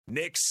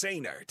Nick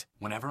Sainert.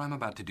 Whenever I'm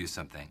about to do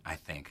something, I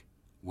think,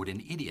 would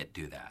an idiot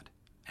do that?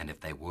 And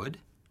if they would,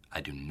 I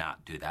do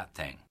not do that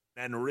thing.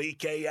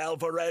 Enrique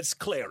Alvarez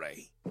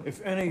Clary.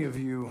 If any of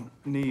you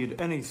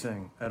need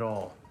anything at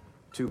all,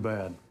 too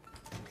bad.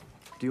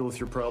 Deal with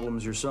your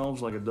problems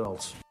yourselves like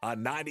adults.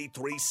 On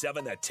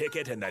 93.7 The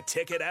Ticket and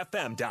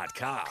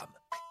theticketfm.com.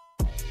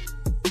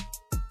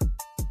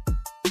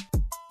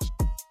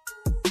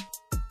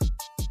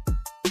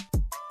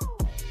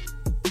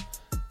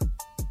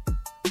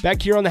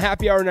 Back here on the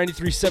Happy Hour,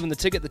 93.7 The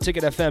Ticket,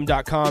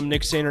 theticketfm.com.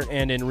 Nick Sainert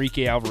and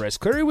Enrique Alvarez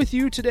Clary with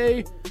you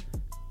today.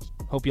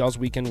 Hope y'all's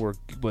weekend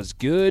was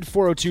good.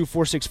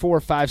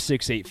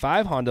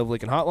 402-464-5685. Honda of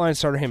Lincoln Hotline,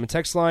 Starter Hammond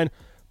text line.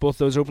 Both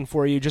those open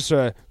for you. Just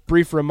a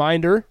brief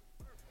reminder,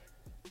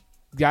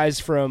 guys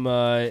from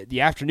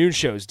the afternoon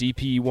shows,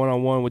 DP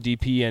one-on-one with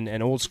DP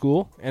and Old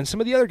School, and some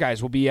of the other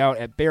guys will be out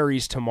at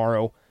Barry's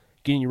tomorrow,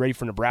 getting you ready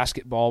for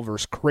Nebraska ball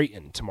versus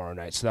Creighton tomorrow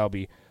night. So that'll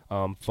be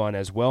fun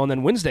as well. And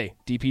then Wednesday,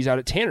 DP's out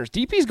at Tanner's.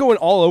 DP's going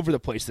all over the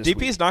place this week.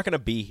 DP's not going to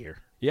be here.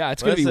 Yeah,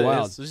 it's going to be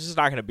wild. It's just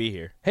not going to be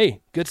here.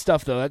 Hey, good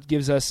stuff, though. That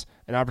gives us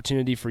an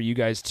opportunity for you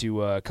guys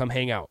to come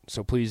hang out.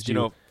 So please do. You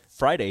know,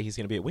 Friday he's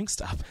going to be at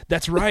Wingstop.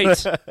 That's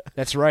right.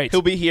 That's right.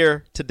 He'll be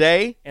here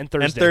today and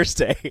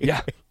Thursday.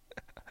 Yeah.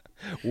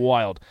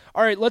 Wild.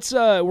 All right, let's.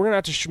 We're going to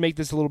have to make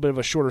this a little bit of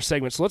a shorter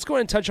segment. So let's go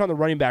ahead and touch on the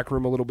running back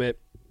room a little bit.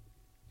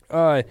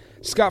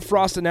 Scott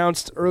Frost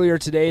announced earlier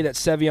today that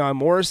Sevion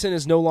Morrison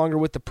is no longer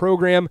with the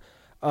program.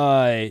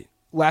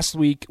 Last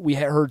week, we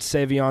had heard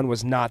Sevion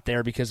was not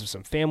there because of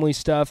some family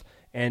stuff,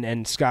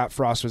 and Scott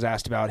Frost was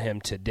asked about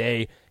him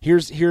today. Here,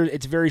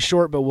 it's very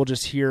short, but we'll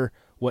just hear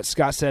what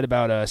Scott said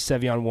about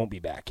Sevion won't be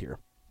back here.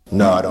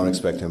 No, I don't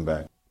expect him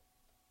back.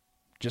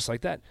 Just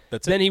like that.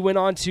 Then he went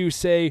on to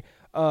say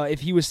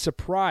if he was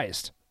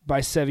surprised by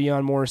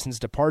Sevion Morrison's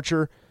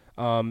departure,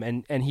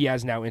 and he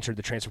has now entered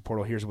the transfer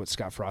portal. Here's what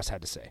Scott Frost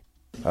had to say.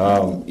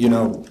 You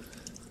know,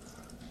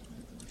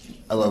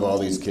 I love all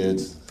these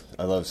kids.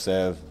 I love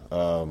Sev.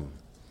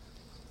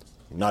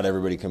 Not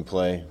everybody can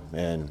play,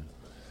 and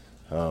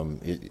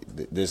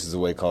this is the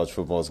way college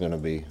football is going to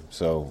be.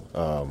 So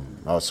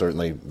I'll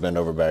certainly bend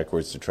over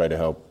backwards to try to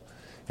help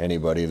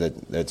anybody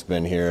that's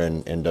been here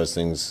and does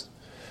things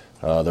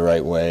the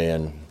right way.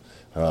 And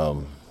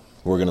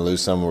we're going to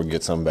lose some, we'll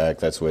get some back.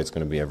 That's the way it's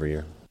going to be every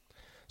year.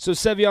 So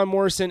Sevion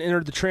Morrison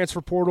entered the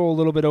transfer portal a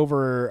little bit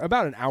over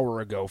about an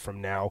hour ago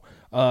from now.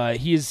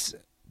 He has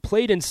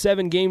played in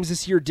 7 games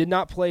this year, did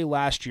not play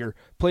last year.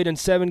 Played in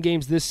 7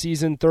 games this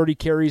season, 30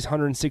 carries,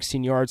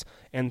 116 yards,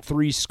 and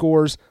 3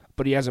 scores,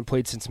 but he hasn't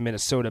played since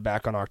Minnesota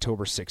back on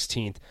October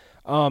 16th.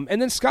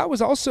 And then Scott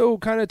was also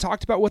kind of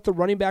talked about what the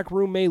running back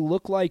room may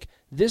look like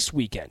this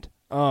weekend.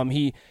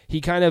 He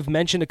kind of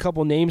mentioned a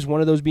couple names,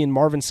 one of those being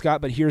Marvin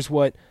Scott, but here's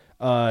what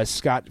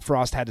Scott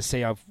Frost had to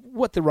say of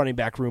what the running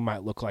back room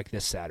might look like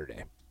this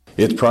Saturday.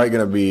 It's probably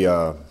going to be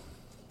a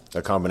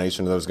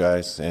combination of those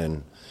guys,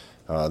 and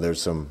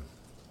there's some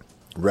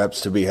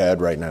reps to be had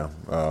right now.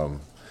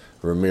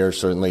 Ramir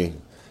certainly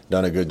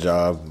done a good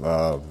job.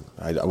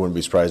 I wouldn't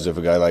be surprised if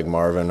a guy like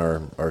Marvin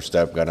or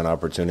Stepp got an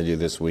opportunity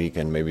this week,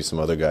 and maybe some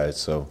other guys.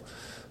 So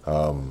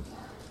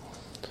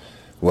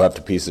we'll have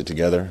to piece it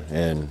together,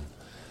 and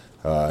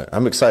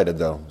I'm excited,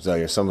 though.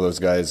 Some of those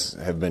guys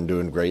have been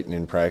doing great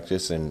in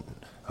practice, and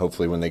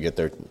hopefully when they get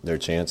their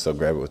chance, they'll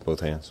grab it with both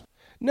hands.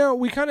 No,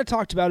 we kind of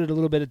talked about it a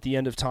little bit at the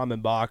end of Tom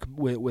and Bach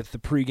with the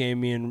pregame,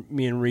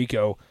 me and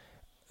Rico.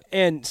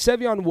 And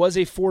Sevion was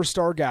a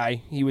 4-star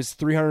guy. He was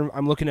 300.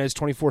 I'm looking at his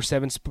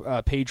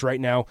 24/7 page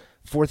right now.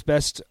 4th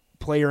best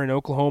player in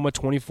Oklahoma,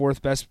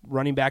 24th best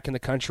running back in the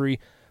country.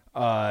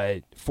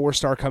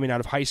 4-star coming out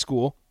of high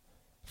school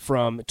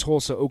from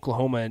Tulsa,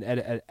 Oklahoma,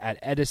 at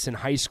Edison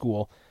High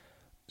School.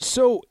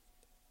 So,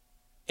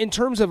 in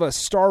terms of a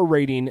star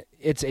rating,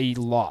 it's a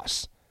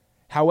loss.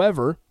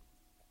 However,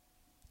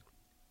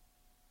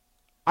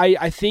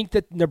 I think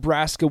that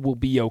Nebraska will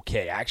be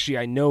okay. Actually,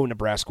 I know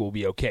Nebraska will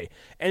be okay.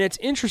 And it's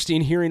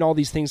interesting hearing all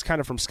these things kind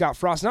of from Scott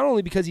Frost, not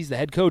only because he's the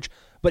head coach,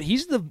 but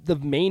he's the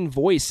main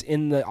voice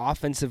in the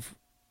offensive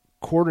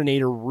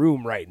coordinator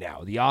room right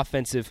now, the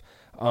offensive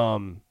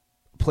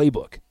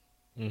playbook.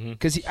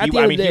 Because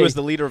he was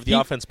the leader of the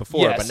offense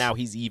before, yes, but now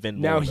he's even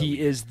more. Now he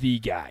is the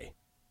guy.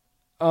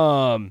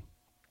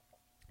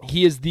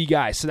 He is the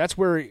guy. So that's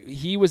where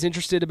he was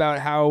interested about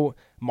how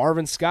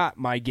Marvin Scott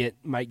might get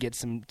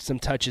some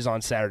touches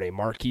on Saturday.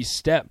 Marquise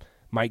Stepp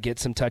might get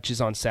some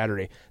touches on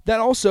Saturday. That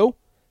also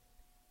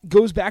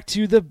goes back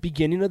to the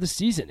beginning of the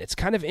season. It's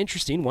kind of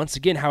interesting, once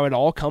again, how it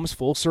all comes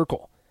full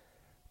circle.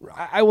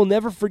 I will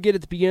never forget at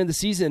the beginning of the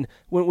season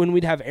when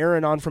we'd have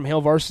Aaron on from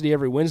Hail Varsity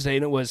every Wednesday,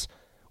 and it was,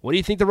 what do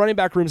you think the running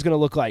back room is going to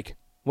look like?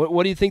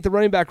 What do you think the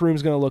running back room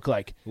is going to look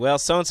like? Well,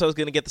 so-and-so is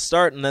going to get the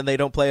start, and then they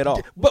don't play at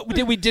all. But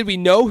did we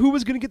know who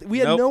was going to get? We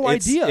had no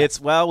idea.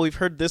 Well, we've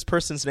heard this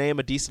person's name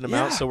a decent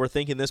amount, Yeah. so we're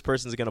thinking this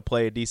person's going to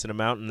play a decent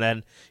amount. And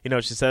then,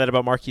 she said that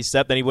about Marquis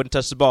Stepp, then he wouldn't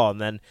touch the ball.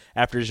 And then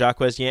after Jacques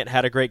Yant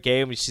had a great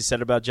game, she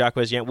said about Jacques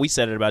Yant, we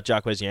said it about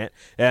Jacques Yant,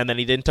 and then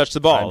he didn't touch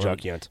the ball.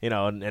 Jacques Yant.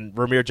 And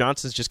Ramir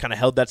Johnson's just kind of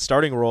held that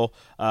starting role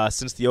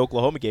since the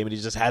Oklahoma game, and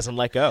he just hasn't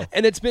let go.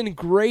 And it's been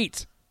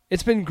great.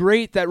 It's been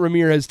great that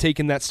Ramir has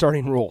taken that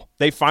starting role.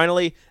 They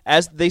finally,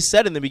 as they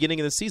said in the beginning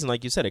of the season,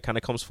 like you said, it kind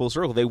of comes full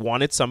circle. They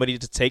wanted somebody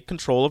to take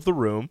control of the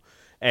room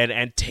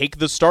and take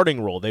the starting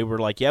role. They were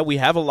like, yeah, we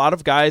have a lot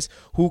of guys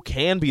who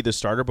can be the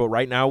starter, but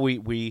right now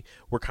we're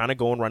kind of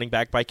going running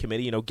back by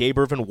committee. Gabe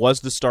Irvin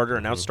was the starter,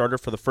 announced starter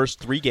for the first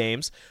 3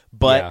 games,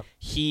 but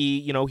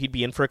he'd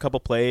be in for a couple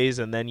plays,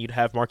 and then you'd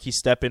have Marquis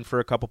Stepp in for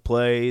a couple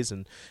plays,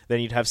 and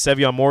then you'd have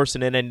Sevion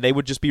Morrison in, and they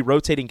would just be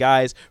rotating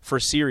guys for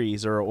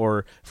series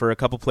or for a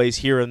couple plays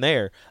here and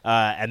there.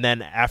 And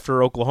then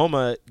after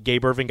Oklahoma,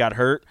 Gabe Irvin got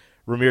hurt.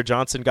 Ramir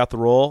Johnson got the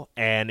role,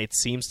 and it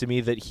seems to me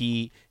that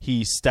he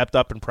stepped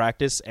up in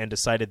practice and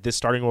decided this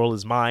starting role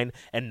is mine,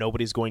 and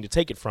nobody's going to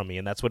take it from me,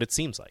 and that's what it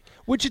seems like.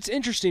 Which it's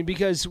interesting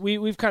because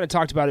we've kind of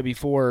talked about it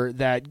before,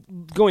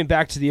 that going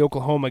back to the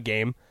Oklahoma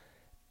game,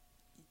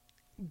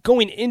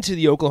 going into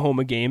the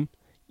Oklahoma game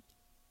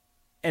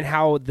and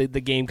how the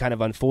game kind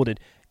of unfolded,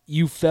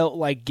 you felt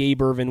like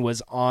Gabe Irvin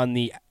was on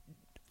the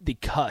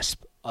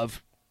cusp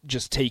of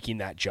just taking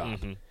that job.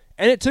 Mm-hmm.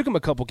 And it took him a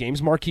couple games.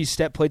 Marquis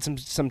Stepp played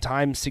some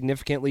time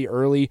significantly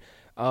early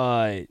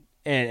and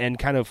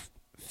kind of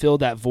filled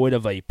that void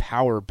of a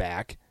power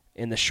back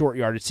in the short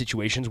yardage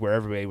situations where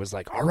everybody was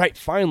like, all right,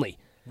 finally,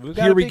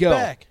 here we go.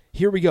 Back.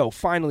 Here we go.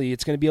 Finally,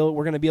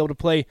 we're going to be able to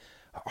play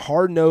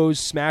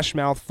hard-nosed,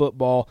 smash-mouth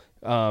football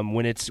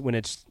when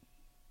it's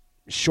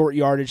short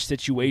yardage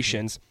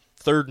situations.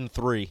 3rd and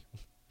 3.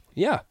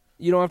 Yeah.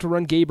 You don't have to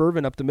run Gabe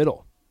Irvin up the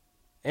middle.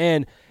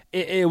 And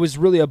it was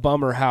really a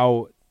bummer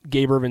how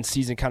Gabe Irvin's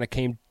season kind of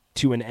came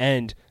to an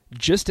end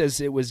just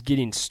as it was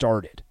getting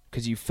started,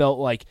 because you felt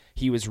like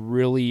he was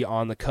really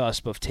on the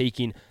cusp of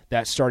taking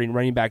that starting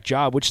running back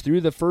job, which through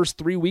the first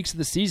 3 weeks of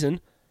the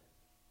season,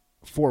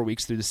 4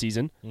 weeks through the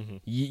season,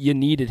 you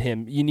needed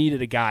him. You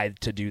needed a guy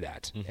to do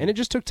that. And it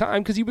just took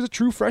time because he was a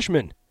true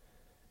freshman.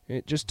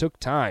 It just took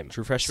time.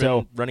 True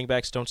freshmen running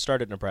backs don't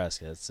start at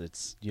Nebraska.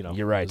 It's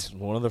you're right. It's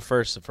one of the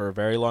first for a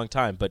very long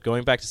time. But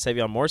going back to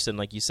Sevion Morrison,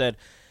 like you said,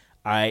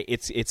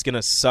 it's going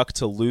to suck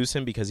to lose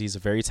him because he's a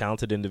very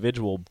talented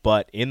individual,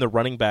 but in the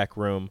running back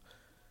room,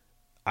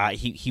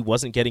 he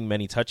wasn't getting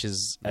many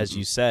touches, as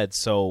you said,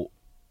 so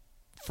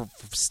for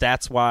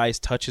stats-wise,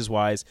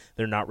 touches-wise,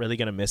 they're not really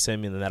going to miss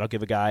him, and that'll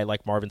give a guy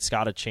like Marvin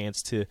Scott a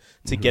chance to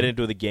get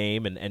into the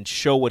game and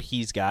show what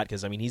he's got,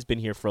 because, he's been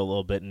here for a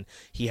little bit, and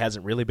he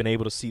hasn't really been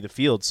able to see the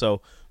field.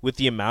 So with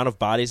the amount of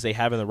bodies they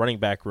have in the running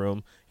back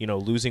room,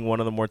 losing one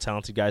of the more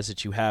talented guys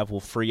that you have will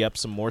free up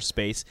some more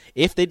space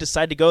if they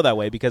decide to go that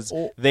way, because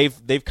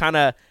they've kind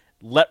of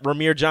let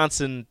Ramir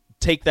Johnson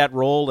take that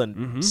role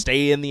and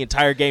stay in the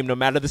entire game no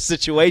matter the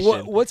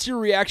situation. What's your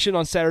reaction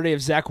on Saturday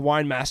if Zach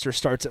Weinmaster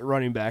starts at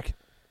running back?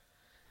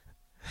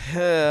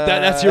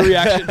 That's your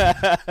reaction.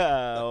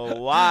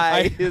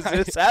 Why is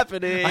this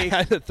happening? I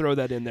had to throw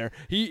that in there.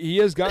 He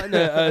has gotten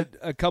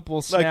a couple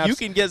snaps. Look, you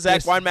can get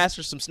Zach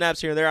Weinmaster some snaps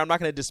here and there. I'm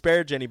not going to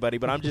disparage anybody,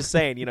 but I'm just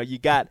saying, you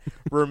got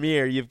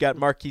Ramir, you've got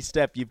Marquis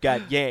Stepp, you've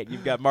got Yant,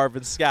 you've got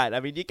Marvin Scott.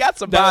 You got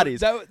some bodies.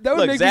 That would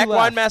Look, make Zach me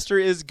laugh.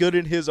 Weinmaster is good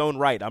in his own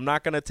right. I'm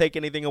not going to take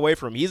anything away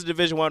from him. He's a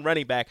Division I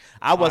running back.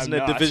 I wasn't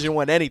a Division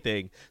I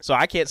anything, so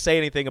I can't say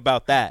anything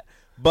about that.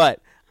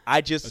 But I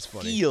just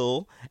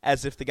feel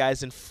as if the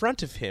guys in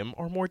front of him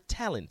are more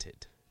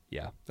talented.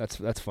 Yeah, that's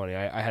funny.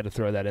 I had to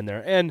throw that in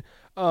there. And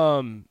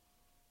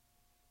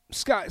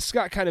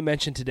Scott kind of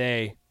mentioned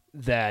today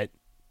that,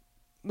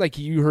 like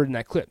you heard in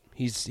that clip,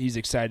 he's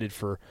excited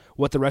for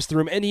what the rest of the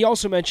room. And he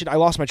also mentioned, I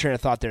lost my train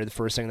of thought there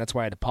for a second, that's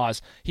why I had to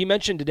pause. He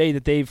mentioned today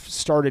that they've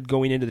started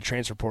going into the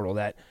transfer portal,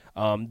 that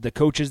the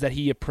coaches that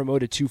he had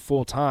promoted to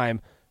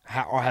full-time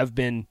have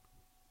been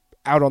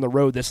out on the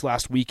road this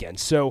last weekend.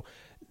 So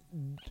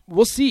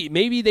we'll see.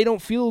 Maybe they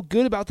don't feel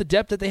good about the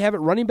depth that they have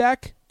at running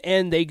back,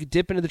 and they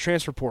dip into the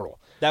transfer portal.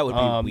 That would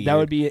be weird. That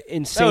would be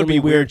insanely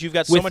weird. You've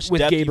got so much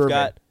depth. Gabe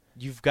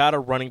You've got a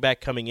running back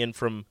coming in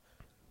from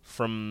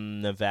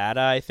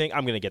Nevada, I think.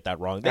 I'm going to get that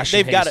wrong.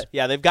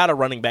 They've got a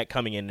running back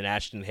coming in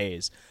Ashton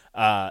Hayes.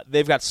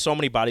 They've got so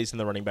many bodies in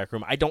the running back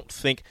room. I don't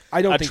think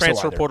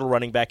transfer portal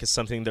running back is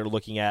something they're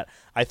looking at.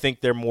 I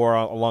think they're more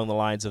along the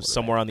lines of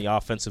somewhere on the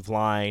offensive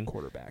line.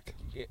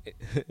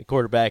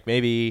 Quarterback,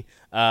 maybe.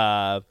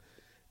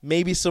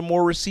 Maybe some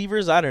more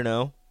receivers. I don't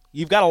know.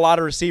 You've got a lot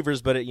of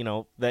receivers, but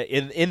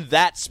in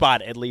that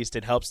spot at least,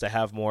 it helps to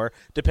have more.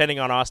 Depending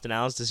on Austin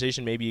Allen's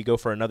decision, maybe you go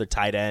for another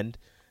tight end.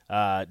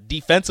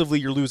 Defensively,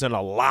 you're losing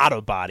a lot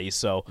of bodies,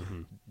 so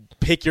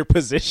pick your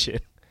position.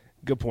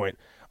 Good point.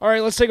 All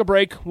right, let's take a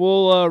break.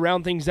 We'll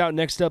round things out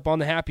next up on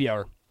the Happy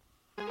Hour.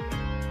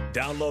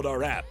 Download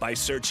our app by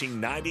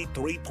searching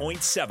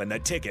 93.7 The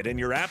Ticket in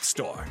your app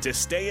store to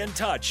stay in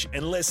touch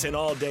and listen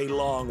all day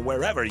long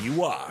wherever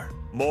you are.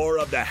 More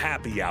of the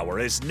Happy Hour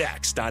is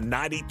next on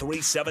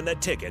 93.7 The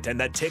Ticket and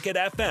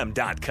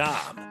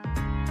theticketfm.com.